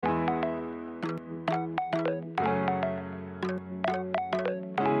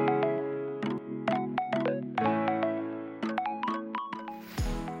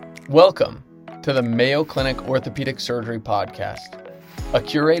Welcome to the Mayo Clinic Orthopedic Surgery Podcast, a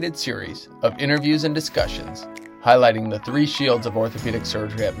curated series of interviews and discussions highlighting the three shields of orthopedic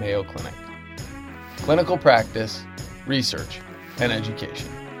surgery at Mayo Clinic: clinical practice, research, and education.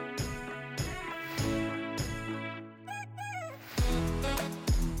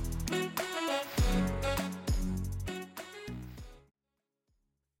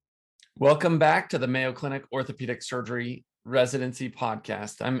 Welcome back to the Mayo Clinic Orthopedic Surgery Residency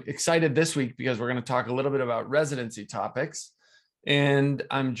Podcast. I'm excited this week because we're going to talk a little bit about residency topics. And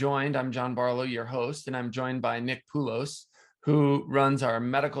I'm John Barlow, your host, and I'm joined by Nick Poulos, who runs our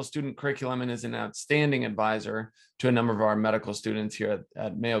medical student curriculum and is an outstanding advisor to a number of our medical students here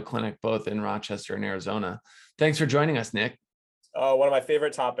at Mayo Clinic, both in Rochester and Arizona. Thanks for joining us, Nick. Oh, one of my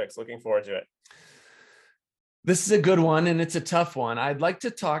favorite topics. Looking forward to it. This is a good one, and it's a tough one. I'd like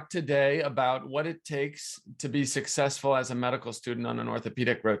to talk today about what it takes to be successful as a medical student on an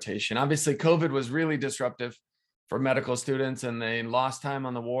orthopedic rotation. Obviously, COVID was really disruptive for medical students, and they lost time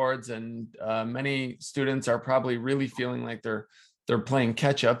on the wards, and many students are probably really feeling like they're playing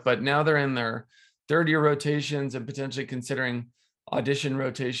catch up, but now they're in their third-year rotations and potentially considering audition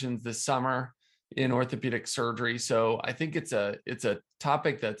rotations this summer in orthopedic surgery. So I think it's a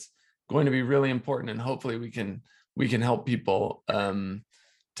topic that's going to be really important, and hopefully we can help people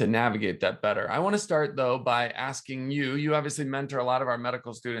to navigate that better. I want to start though by asking you obviously mentor a lot of our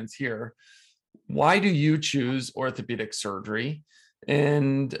medical students here. Why do you choose orthopedic surgery,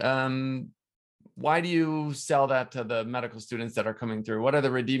 and why do you sell that to the medical students that are coming through? What are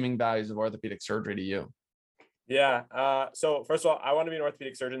the redeeming values of orthopedic surgery to you? Yeah. So first of all, I want to be an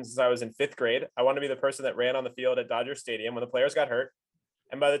orthopedic surgeon since I was in 5th grade. I want to be the person that ran on the field at Dodger Stadium when the players got hurt.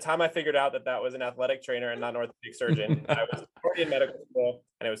 And by the time I figured out that was an athletic trainer and not an orthopedic surgeon, I was already in medical school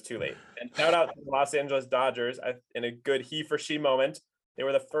and it was too late. And shout out to the Los Angeles Dodgers in a good he for she moment. They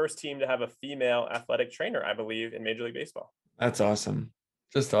were the first team to have a female athletic trainer, I believe, in Major League Baseball. That's awesome.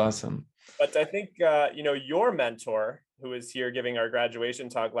 Just awesome. But I think, your mentor who was here giving our graduation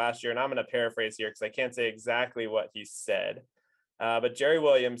talk last year, and I'm going to paraphrase here because I can't say exactly what he said. But Jerry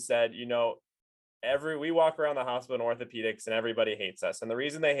Williams said, we walk around the hospital in orthopedics and everybody hates us. And the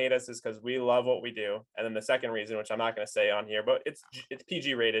reason they hate us is because we love what we do. And then the second reason, which I'm not going to say on here, but it's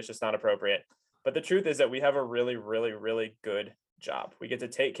PG rated, it's just not appropriate. But the truth is that we have a really, really, really good job. We get to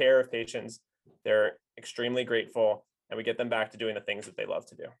take care of patients. They're extremely grateful, and we get them back to doing the things that they love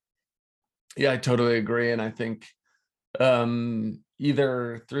to do. Yeah, I totally agree. And I think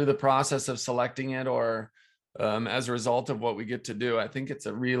either through the process of selecting it or as a result of what we get to do, I think it's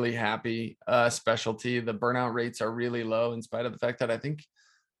a really happy specialty. The burnout rates are really low, in spite of the fact that I think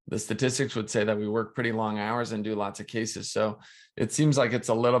the statistics would say that we work pretty long hours and do lots of cases. So it seems like it's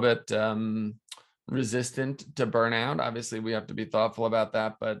a little bit resistant to burnout. Obviously, we have to be thoughtful about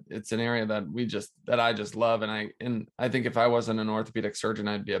that, but it's an area that I just love. And I think if I wasn't an orthopedic surgeon,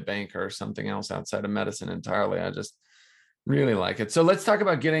 I'd be a banker or something else outside of medicine entirely. I just really like it. So let's talk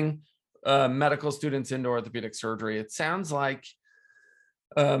about getting medical students into orthopedic surgery. It sounds like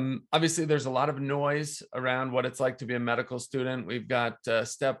obviously there's a lot of noise around what it's like to be a medical student. We've got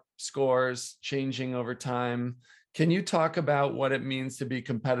step scores changing over time. Can you talk about what it means to be a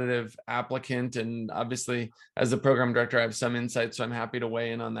competitive applicant? And obviously, as a program director, I have some insights, so I'm happy to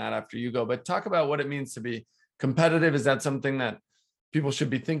weigh in on that after you go. But talk about what it means to be competitive. Is that something that people should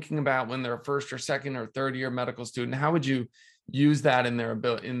be thinking about when they're a first or second or third year medical student? How would you use that in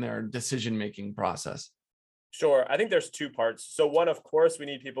their decision-making process? Sure. I think there's two parts. So one, of course, we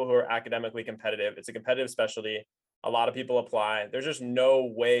need people who are academically competitive. It's a competitive specialty. A lot of people apply. There's just no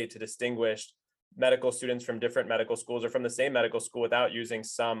way to distinguish medical students from different medical schools or from the same medical school without using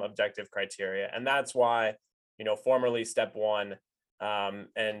some objective criteria. And that's why, formerly step one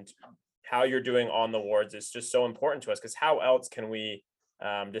and how you're doing on the wards is just so important to us, because how else can we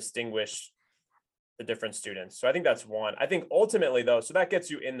distinguish the different students? So I think that's one. I think ultimately though, so that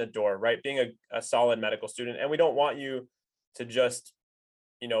gets you in the door, right? Being a solid medical student. And we don't want you to just,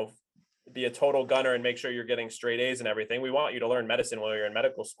 be a total gunner and make sure you're getting straight A's and everything. We want you to learn medicine while you're in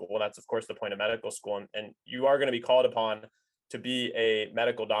medical school. And that's of course the point of medical school. And you are going to be called upon to be a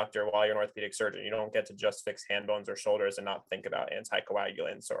medical doctor while you're an orthopedic surgeon. You don't get to just fix hand, bones, or shoulders and not think about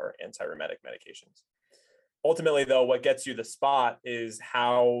anticoagulants or antirheumatic medications. Ultimately though, what gets you the spot is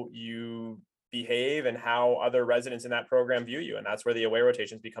how you behave and how other residents in that program view you. And that's where the away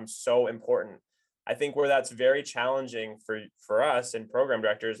rotations become so important. I think where that's very challenging for us and program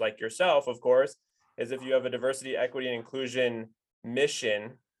directors like yourself, of course, is if you have a diversity, equity, and inclusion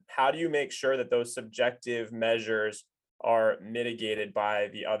mission, how do you make sure that those subjective measures are mitigated by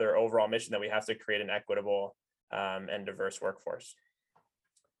the other overall mission that we have to create an equitable and diverse workforce?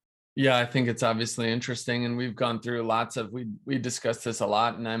 Yeah, I think it's obviously interesting, and we've gone through lots of we discussed this a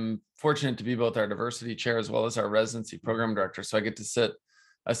lot, and I'm fortunate to be both our diversity chair as well as our residency program director, so I get to sit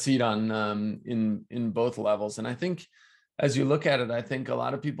a seat on in both levels. And I think as you look at it, I think a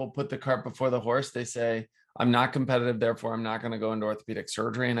lot of people put the cart before the horse. They say, I'm not competitive, therefore I'm not going to go into orthopedic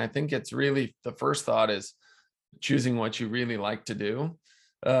surgery. And I think it's really the first thought is choosing what you really like to do.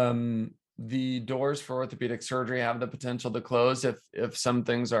 The doors for orthopedic surgery have the potential to close if some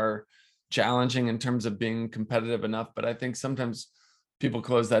things are challenging in terms of being competitive enough. But I think sometimes people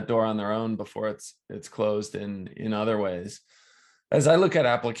close that door on their own before it's closed in other ways. As I look at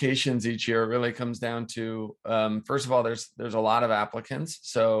applications each year, it really comes down to first of all, there's a lot of applicants,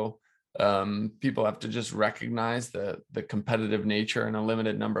 so people have to just recognize the competitive nature and a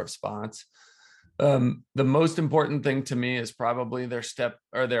limited number of spots. The most important thing to me is probably their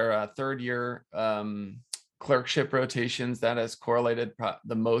third year clerkship rotations. That has correlated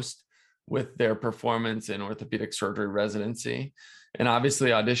the most with their performance in orthopedic surgery residency. And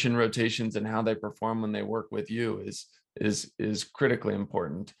obviously audition rotations and how they perform when they work with you is critically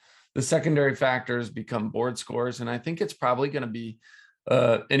important. The secondary factors become board scores. And I think it's probably going to be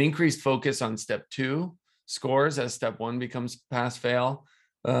an increased focus on step 2 scores as step 1 becomes pass fail.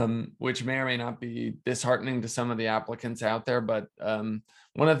 Which may or may not be disheartening to some of the applicants out there. But one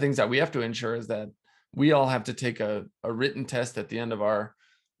of the things that we have to ensure is that we all have to take a written test at the end of our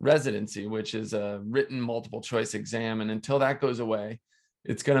residency, which is a written multiple choice exam. And until that goes away,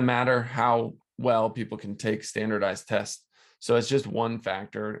 it's going to matter how well people can take standardized tests. So it's just one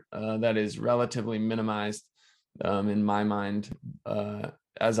factor that is relatively minimized in my mind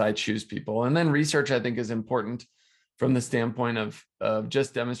as I choose people. And then research, I think, is important from the standpoint of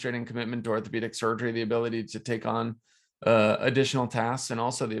just demonstrating commitment to orthopedic surgery, the ability to take on additional tasks, and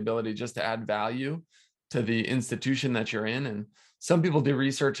also the ability just to add value to the institution that you're in. And some people do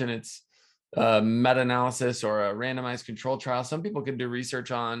research and it's meta-analysis or a randomized control trial. Some people can do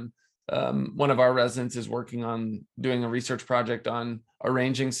research on, one of our residents is working on doing a research project on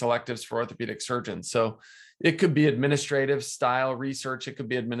arranging selectives for orthopedic surgeons. So it could be administrative style research. It could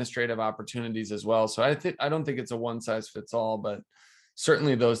be administrative opportunities as well. So I don't think it's a one size fits all, but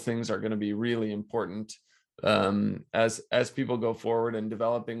certainly those things are going to be really important as people go forward and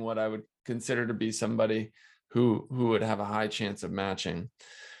developing what I would consider to be somebody who would have a high chance of matching.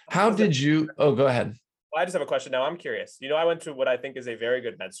 How did you? Oh, go ahead. I just have a question now. I'm curious. I went to what I think is a very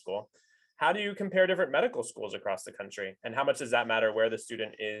good med school. How do you compare different medical schools across the country? And how much does that matter where the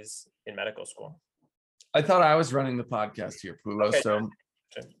student is in medical school? I thought I was running the podcast here, Pulo. Okay. So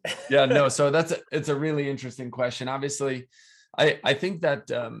yeah, no. So it's a really interesting question. Obviously, I think that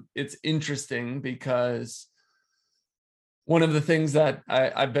it's interesting because one of the things that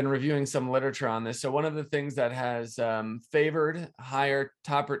I've been reviewing some literature on this. So one of the things that has favored higher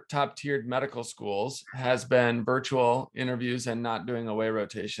top tiered medical schools has been virtual interviews and not doing away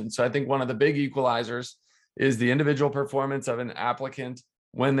rotation. So I think one of the big equalizers is the individual performance of an applicant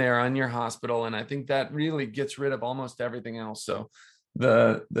when they are in your hospital. And I think that really gets rid of almost everything else. So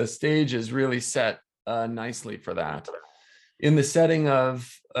the stage is really set nicely for that. In the setting of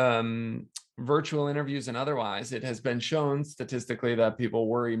virtual interviews and otherwise, it has been shown statistically that people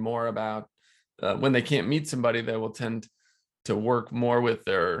worry more about when they can't meet somebody, they will tend to work more with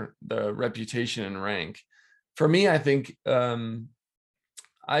the reputation and rank. For me, I think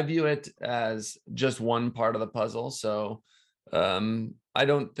I view it as just one part of the puzzle. So I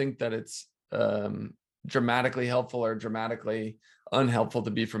don't think that it's dramatically helpful or dramatically unhelpful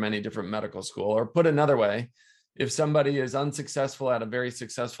to be from any different medical school. Or put another way, if somebody is unsuccessful at a very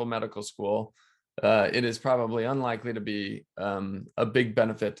successful medical school, it is probably unlikely to be a big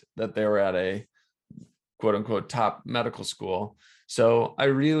benefit that they were at a quote unquote top medical school. So I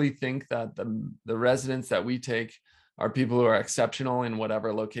really think that the residents that we take are people who are exceptional in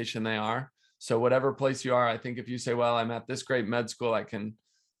whatever location they are. So whatever place you are, I think if you say, well, I'm at this great med school, I can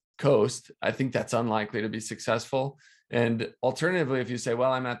coast, I think that's unlikely to be successful. And alternatively, if you say,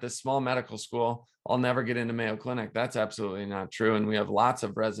 well, I'm at this small medical school, I'll never get into Mayo Clinic, that's absolutely not true. And we have lots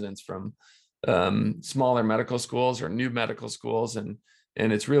of residents from smaller medical schools or new medical schools. And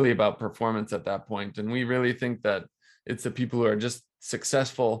it's really about performance at that point. And we really think that it's the people who are just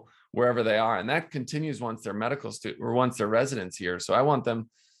successful wherever they are. And that continues once they're medical student or once they're residents here. So I want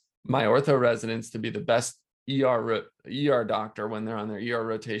my ortho residents to be the best ER doctor when they're on their ER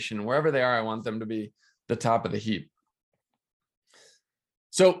rotation. Wherever they are, I want them to be the top of the heap.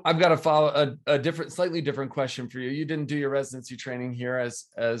 So I've got to follow a slightly different question for you. You didn't do your residency training here as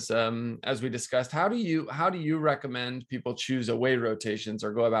we discussed. How do you recommend people choose away rotations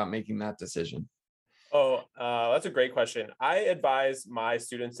or go about making that decision? Oh, That's a great question. I advise my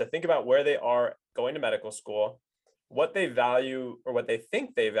students to think about where they are going to medical school, what they value or what they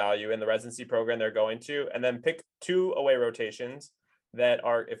think they value in the residency program they're going to, and then pick 2 away rotations that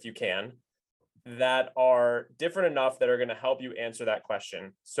are, if you can, that are different enough that are going to help you answer that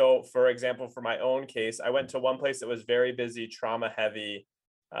question. So, for example, for my own case, I went to one place that was very busy, trauma heavy,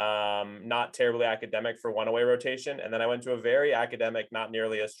 not terribly academic for 1 away rotation. And then I went to a very academic, not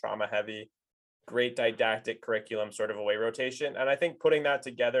nearly as trauma heavy, great didactic curriculum sort of away rotation. And I think putting that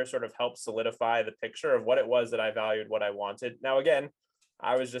together sort of helps solidify the picture of what it was that I valued, what I wanted. Now, again,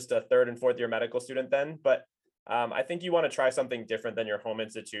 I was just a 3rd and 4th year medical student then, but I think you want to try something different than your home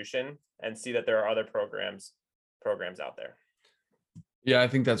institution and see that there are other programs out there. Yeah, I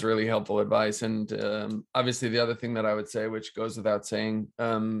think that's really helpful advice. And obviously, the other thing that I would say, which goes without saying,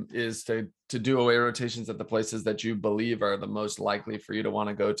 is to do away rotations at the places that you believe are the most likely for you to want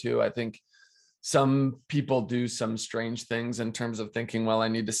to go to. I think some people do some strange things in terms of thinking, well, I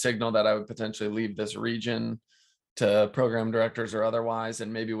need to signal that I would potentially leave this region to program directors or otherwise,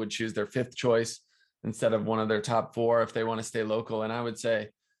 and maybe would choose their 5th choice instead of one of their top 4 if they want to stay local. And I would say,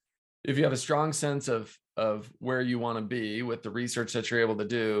 if you have a strong sense of where you want to be with the research that you're able to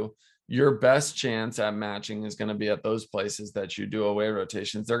do, your best chance at matching is going to be at those places that you do away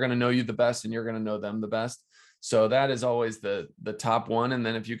rotations. They're going to know you the best and you're going to know them the best. So that is always the top one. And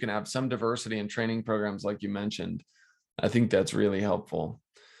then if you can have some diversity in training programs, like you mentioned, I think that's really helpful.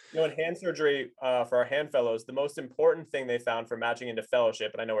 In hand surgery, for our hand fellows, the most important thing they found for matching into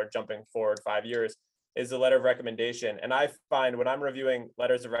fellowship, and I know we're jumping forward 5 years, is the letter of recommendation. And I find when I'm reviewing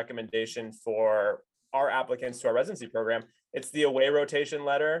letters of recommendation for our applicants to our residency program, it's the away rotation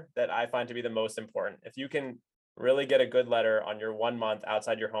letter that I find to be the most important. If you can really get a good letter on your 1 month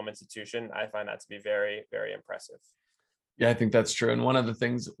outside your home institution, I find that to be very, very impressive. Yeah, I think that's true. And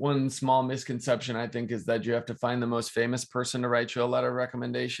one small misconception I think is that you have to find the most famous person to write you a letter of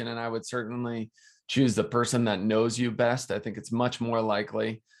recommendation. And I would certainly choose the person that knows you best. I think it's much more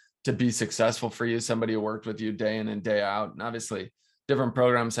likely to be successful for you, somebody who worked with you day in and day out. And obviously, different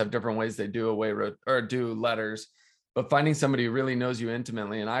programs have different ways they do or do letters, but finding somebody who really knows you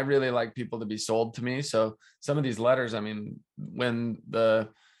intimately. And I really like people to be sold to me. So some of these letters, I mean, when the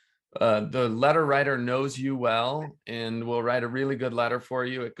letter writer knows you well and will write a really good letter for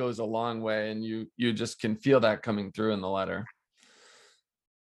you, it goes a long way, and you just can feel that coming through in the letter.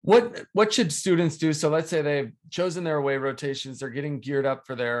 What should students do? So let's say they've chosen their away rotations, they're getting geared up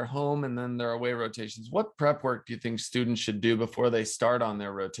for their home and then their away rotations. What prep work do you think students should do before they start on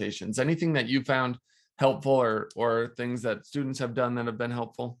their rotations? Anything that you found helpful or things that students have done that have been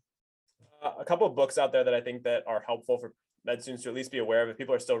helpful? A couple of books out there that I think that are helpful for med students to at least be aware of if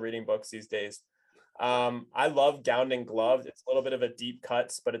people are still reading books these days. I love Gowned and Gloved. It's a little bit of a deep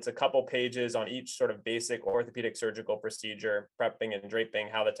cuts, but it's a couple pages on each sort of basic orthopedic surgical procedure, prepping and draping,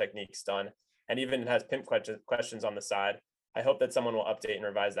 how the technique's done, and even has PIMP questions on the side. I hope that someone will update and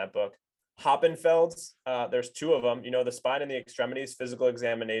revise that book. Hoppenfeld's, there's 2 of them, the spine and the extremities, physical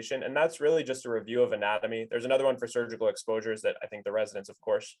examination, and that's really just a review of anatomy. There's another one for surgical exposures that I think the residents, of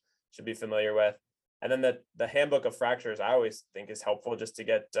course, should be familiar with. And then the handbook of fractures, I always think is helpful just to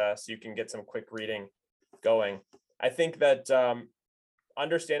get, so you can get some quick reading going. I think that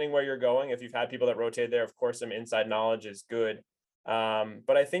understanding where you're going, if you've had people that rotate there, of course, some inside knowledge is good.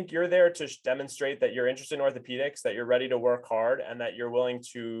 But I think you're there to demonstrate that you're interested in orthopedics, that you're ready to work hard, and that you're willing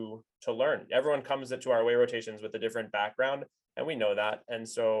to learn. Everyone comes to our away rotations with a different background, and we know that. And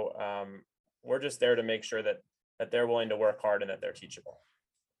so we're just there to make sure that they're willing to work hard and that they're teachable.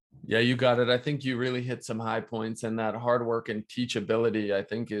 Yeah, you got it. I think you really hit some high points, and that hard work and teachability, I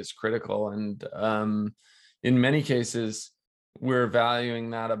think, is critical. And in many cases, we're valuing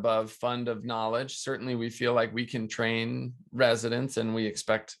that above fund of knowledge. Certainly, we feel like we can train residents, and we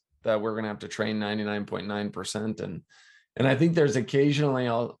expect that we're going to have to train 99.9%. And I think there's occasionally,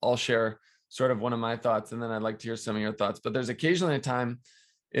 I'll share sort of one of my thoughts, and then I'd like to hear some of your thoughts. But there's occasionally a time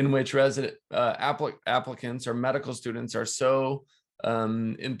in which applicants or medical students are so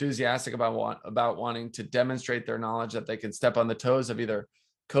enthusiastic about wanting to demonstrate their knowledge that they can step on the toes of either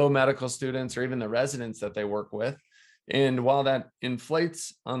co-medical students or even the residents that they work with. And while that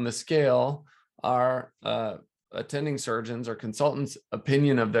inflates on the scale, our attending surgeons or consultants'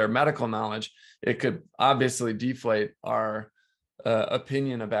 opinion of their medical knowledge, it could obviously deflate our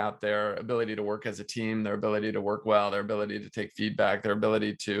opinion about their ability to work as a team, their ability to work well, their ability to take feedback, their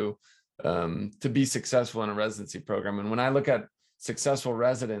ability to be successful in a residency program. And when I look at successful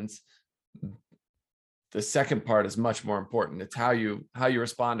residents, the second part is much more important. It's how you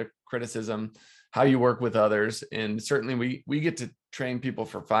respond to criticism, how you work with others. And certainly we get to train people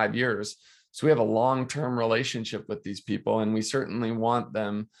for 5 years. So we have a long-term relationship with these people, and we certainly want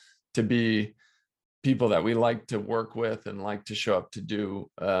them to be people that we like to work with and like to show up to do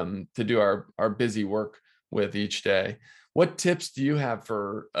our busy work with each day. What tips do you have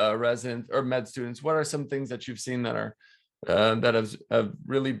for resident or med students? What are some things that you've seen that are have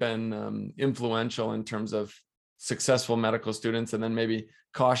really been influential in terms of successful medical students, and then maybe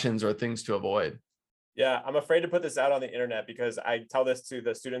cautions or things to avoid? Yeah, I'm afraid to put this out on the internet because I tell this to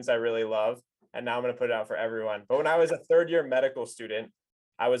the students I really love, and now I'm going to put it out for everyone. But when I was a third year medical student,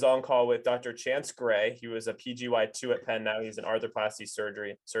 I was on call with Dr. Chance Gray. He was a PGY2 at Penn. Now he's an arthroplasty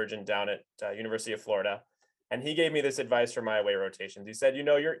surgeon down at University of Florida. And he gave me this advice for my away rotations. He said,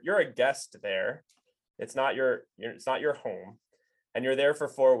 you're a guest there. It's not your home, and you're there for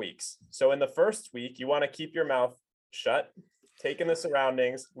 4 weeks. So in the first week, you want to keep your mouth shut, take in the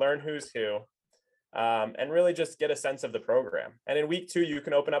surroundings, learn who's who, and really just get a sense of the program. And in week 2, you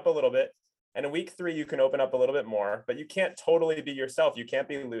can open up a little bit. And in week 3, you can open up a little bit more, but you can't totally be yourself. You can't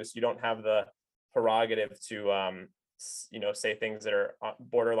be loose. You don't have the prerogative to, say things that are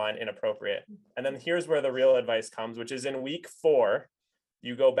borderline inappropriate. And then here's where the real advice comes, which is in week 4,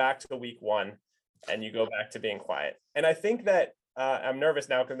 you go back to week 1 and you go back to being quiet. And I think that I'm nervous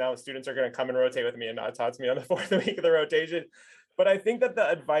now because now students are going to come and rotate with me and not talk to me on the 4th week of the rotation. But I think that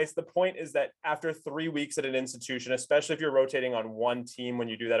the point is that after 3 weeks at an institution, especially if you're rotating on one team when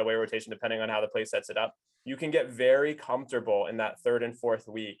you do that away rotation, depending on how the place sets it up, you can get very comfortable in that 3rd and 4th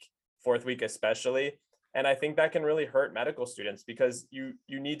week especially. And I think that can really hurt medical students because you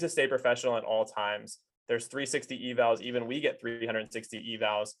need to stay professional at all times. There's 360 evals, even we get 360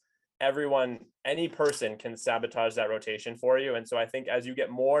 evals. Any person can sabotage that rotation for you. And so I think as you get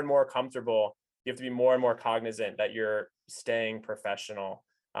more and more comfortable, you have to be more and more cognizant that you're staying professional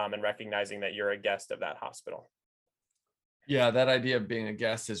and recognizing that you're a guest of that hospital. Yeah, that idea of being a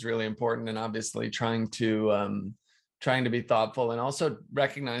guest is really important, and obviously trying to be thoughtful, and also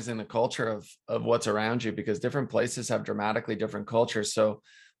recognizing the culture of what's around you, because different places have dramatically different cultures. So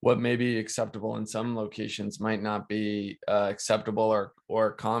what may be acceptable in some locations might not be acceptable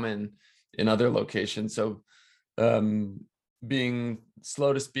or common in other locations. So being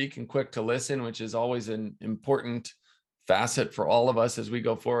slow to speak and quick to listen, which is always an important facet for all of us as we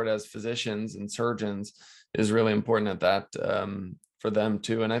go forward as physicians and surgeons, is really important at that for them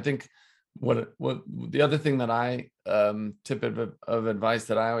too. And I think what the other thing that I tip of advice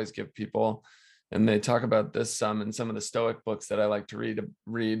that I always give people, and they talk about this some in some of the Stoic books that I like to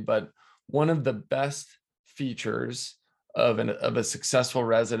read, but one of the best features of a successful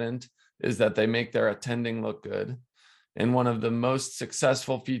resident is that they make their attending look good. And one of the most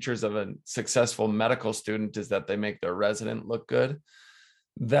successful features of a successful medical student is that they make their resident look good.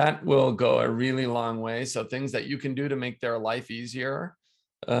 That will go a really long way. So things that you can do to make their life easier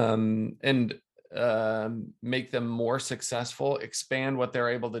and make them more successful, expand what they're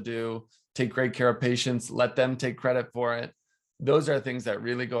able to do, take great care of patients, let them take credit for it. Those are things that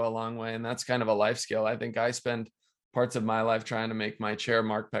really go a long way. And that's kind of a life skill. I think I spend parts of my life trying to make my chair,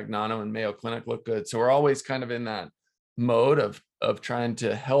 Mark Pagnano in Mayo Clinic, look good. So we're always kind of in that mode of trying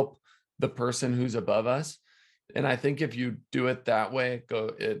to help the person who's above us. And I think if you do it that way,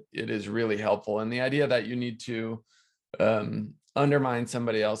 it is really helpful. And the idea that you need to undermine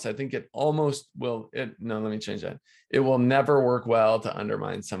somebody else, I think it almost will. No, let me change that. It will never work well to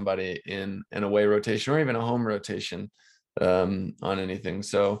undermine somebody in an away rotation or even a home rotation on anything.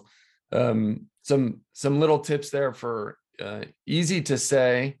 So some little tips there for easy to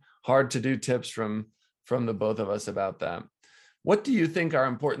say, hard to do tips from the both of us about that. What do you think are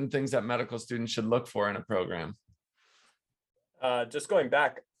important things that medical students should look for in a program? Just going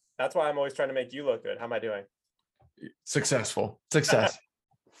back, that's why I'm always trying to make you look good. How am I doing? Success.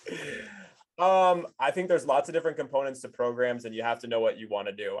 I think there's lots of different components to programs, and you have to know what you want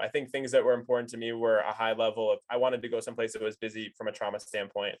to do. I think things that were important to me were a high level of, I wanted to go someplace that was busy from a trauma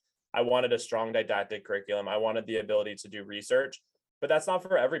standpoint. I wanted a strong didactic curriculum. I wanted the ability to do research, but that's not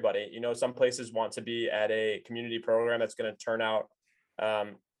for everybody. Some places want to be at a community program that's going to turn out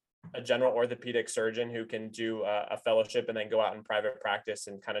a general orthopedic surgeon who can do a fellowship and then go out in private practice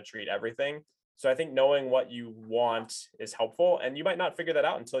and kind of treat everything. So I think knowing what you want is helpful, and you might not figure that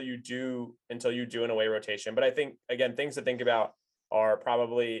out until you do an away rotation. But I think, again, things to think about are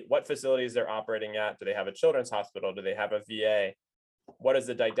probably what facilities they're operating at. Do they have a children's hospital? Do they have a VA? What is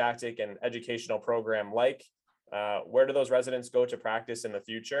the didactic and educational program like? Where do those residents go to practice in the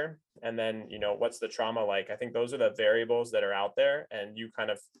future? And then, what's the trauma like? I think those are the variables that are out there, and you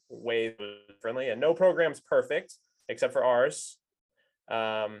kind of weigh differently. And no program's perfect except for ours.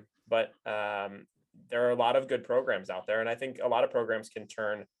 But there are a lot of good programs out there. And I think a lot of programs can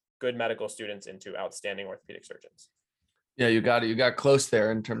turn good medical students into outstanding orthopedic surgeons. Yeah, you got close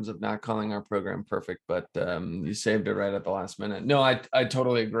there in terms of not calling our program perfect, but you saved it right at the last minute. No, I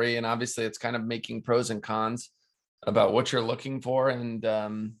totally agree. And obviously it's kind of making pros and cons about what you're looking for. And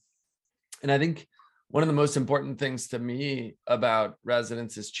I think one of the most important things to me about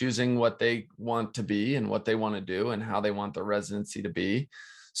residents is choosing what they want to be and what they want to do and how they want the residency to be.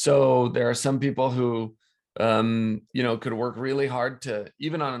 So there are some people who could work really hard to,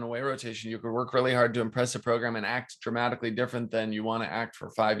 even on an away rotation, you could work really hard to impress a program and act dramatically different than you want to act for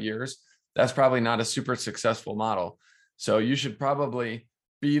 5 years. That's probably not a super successful model. So you should probably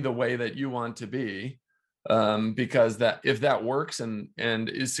be the way that you want to be, because that if that works and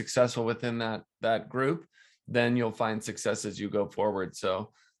is successful within that group, then you'll find success as you go forward.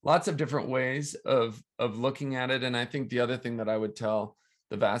 So lots of different ways of looking at it. And I think the other thing that I would tell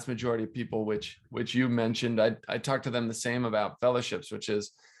the vast majority of people, which you mentioned, I talk to them the same about fellowships, which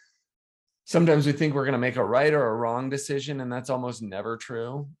is sometimes we think we're going to make a right or a wrong decision, and that's almost never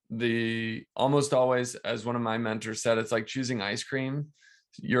true. Almost always, as one of my mentors said, it's like choosing ice cream.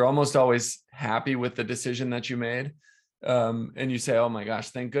 You're almost always happy with the decision that you made. And you say, oh my gosh,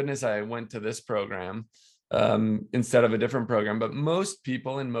 thank goodness I went to this program instead of a different program. But most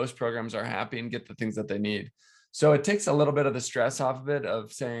people in most programs are happy and get the things that they need. So it takes a little bit of the stress off of it,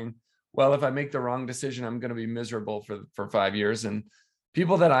 of saying, well, if I make the wrong decision, I'm going to be miserable for 5 years. And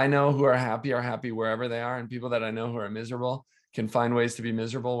people that I know who are happy wherever they are. And people that I know who are miserable can find ways to be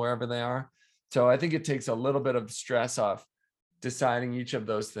miserable wherever they are. So I think it takes a little bit of stress off deciding each of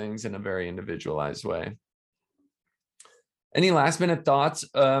those things in a very individualized way. Any last minute thoughts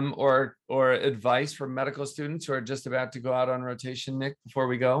or advice for medical students who are just about to go out on rotation, Nick, before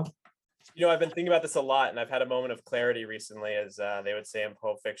we go? I've been thinking about this a lot, and I've had a moment of clarity recently, as they would say in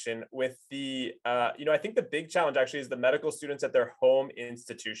Pulp Fiction, with the, I think the big challenge actually is the medical students at their home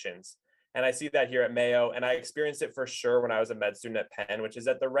institutions. And I see that here at Mayo, and I experienced it for sure when I was a med student at Penn, which is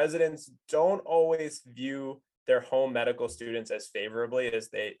that the residents don't always view their home medical students as favorably as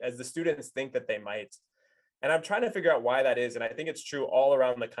the students think that they might. And I'm trying to figure out why that is. And I think it's true all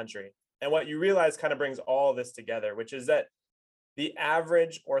around the country. And what you realize kind of brings all of this together, which is that the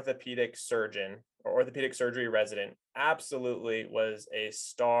average orthopedic surgeon or orthopedic surgery resident absolutely was a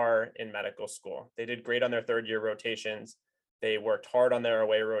star in medical school. They did great on their third year rotations. They worked hard on their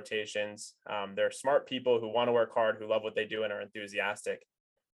away rotations. They're smart people who want to work hard, who love what they do and are enthusiastic.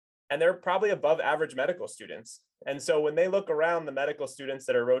 And they're probably above average medical students. And so when they look around the medical students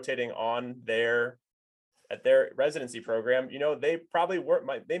that are rotating at their residency program, they probably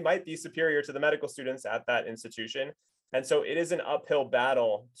they might be superior to the medical students at that institution. And so it is an uphill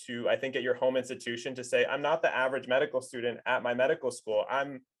battle to, I think, at your home institution to say, I'm not the average medical student at my medical school.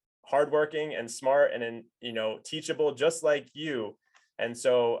 I'm hardworking and smart and teachable, just like you. And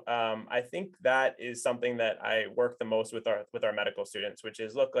so I think that is something that I work the most with our medical students, which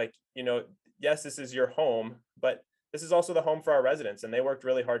is, look, like, yes, this is your home, but this is also the home for our residents, and they worked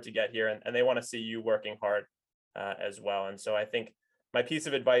really hard to get here, and they want to see you working hard as well. And so I think my piece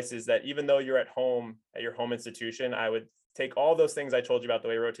of advice is that even though you're at home at your home institution, I would take all those things I told you about the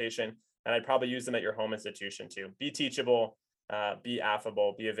way rotation, and I'd probably use them at your home institution too. Be teachable, be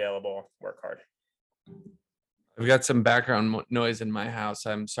affable, be available, work hard. I've got some background noise in my house.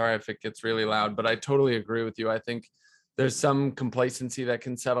 I'm sorry if it gets really loud, but I totally agree with you. I think there's some complacency that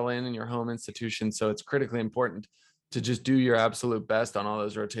can settle in your home institution. So it's critically important to just do your absolute best on all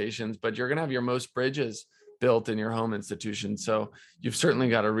those rotations, but you're going to have your most bridges built in your home institution. So you've certainly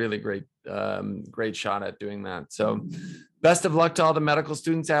got a really great shot at doing that. So best of luck to all the medical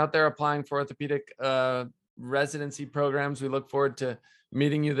students out there applying for orthopedic residency programs. We look forward to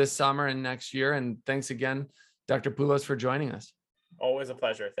meeting you this summer and next year. And thanks again, Dr. Poulos, for joining us. Always a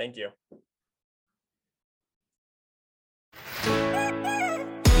pleasure. Thank you.